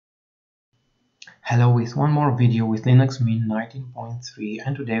Hello with one more video with Linux Mint 19.3,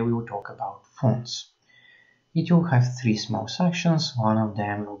 and today we will talk about fonts. It will have three small sections. One of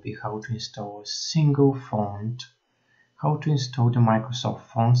them will be how to install a single font, how to install the Microsoft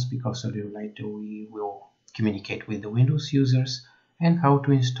fonts, because a little later we will communicate with the Windows users, and how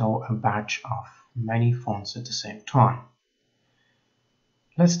to install a batch of many fonts at the same time.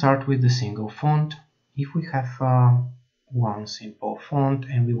 Let's start with the single font. If we have one simple font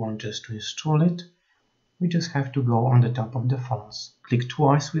and we want just to install it, we just have to go on the top of the fonts, click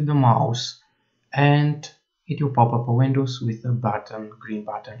twice with the mouse, and it will pop up a window with a button, green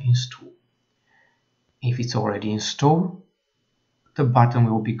button, install. If it's already installed, the button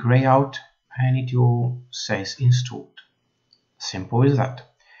will be gray out and it will say installed. Simple as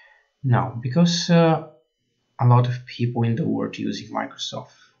that. Now, because a lot of people in the world using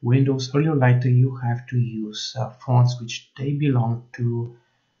Microsoft Windows, earlier or later you have to use fonts which they belong to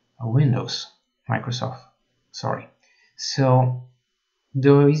Windows, Microsoft. Sorry. So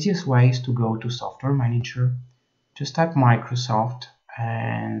the easiest way is to go to Software Manager, just type Microsoft,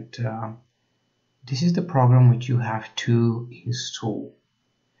 and this is the program which you have to install.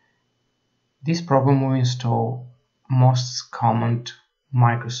 This program will install most common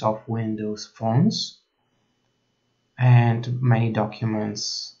Microsoft Windows fonts, and many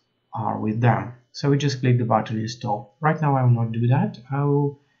documents are with them. So we just click the button install. Right now I will not do that. I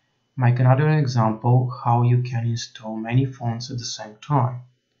will make another example how you can install many fonts at the same time.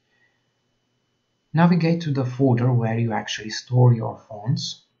 Navigate to the folder where you actually store your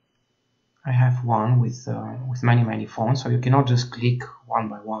fonts. I have one with many fonts, so you cannot just click one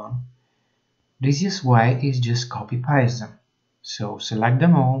by one. The easiest way is just copy paste them. So select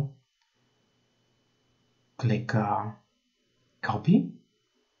them all, click copy,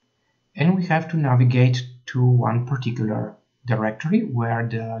 and we have to navigate to one particular directory where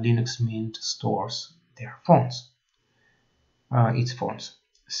the Linux Mint stores their fonts, its fonts.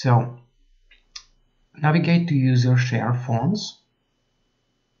 So navigate to user share fonts,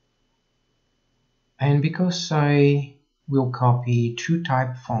 and because I will copy two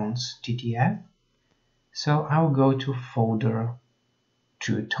type fonts TTF, so I'll go to folder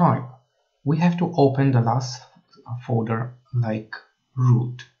to type. We have to open the last folder like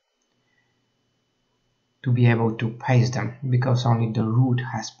root to be able to paste them, because only the root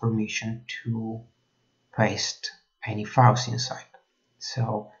has permission to paste any files inside.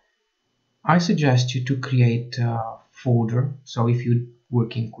 So I suggest you to create a folder. So if you're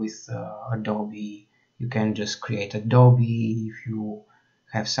working with Adobe, you can just create Adobe. If you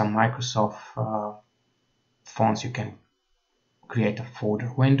have some Microsoft fonts, you can create a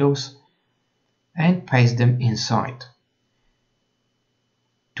folder Windows and paste them inside.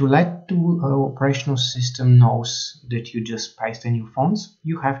 To let the operational system knows that you just pasted new fonts,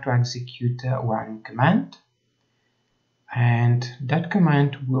 you have to execute one command, and that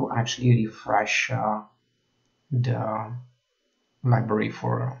command will actually refresh the library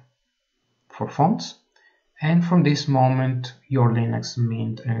for fonts, and from this moment your Linux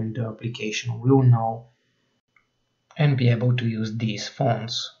Mint and the application will know and be able to use these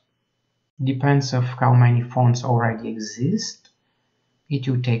fonts. Depends of how many fonts already exist. It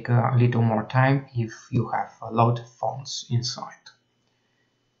will take a little more time if you have a lot of fonts inside.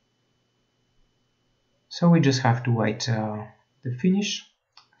 So we just have to wait the finish.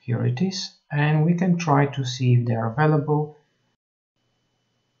 Here it is, and we can try to see if they are available.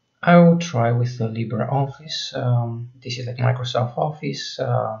 I will try with the LibreOffice. This is like Microsoft Office.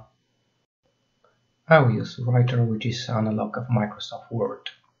 I will use Writer, which is analog of Microsoft Word.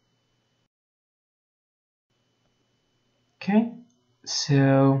 Okay.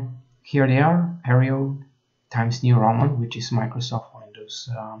 So here they are, Arial Times New Roman, which is Microsoft Windows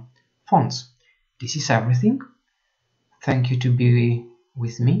fonts. This is everything. Thank you to be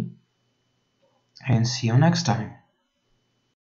with me, and see you next time.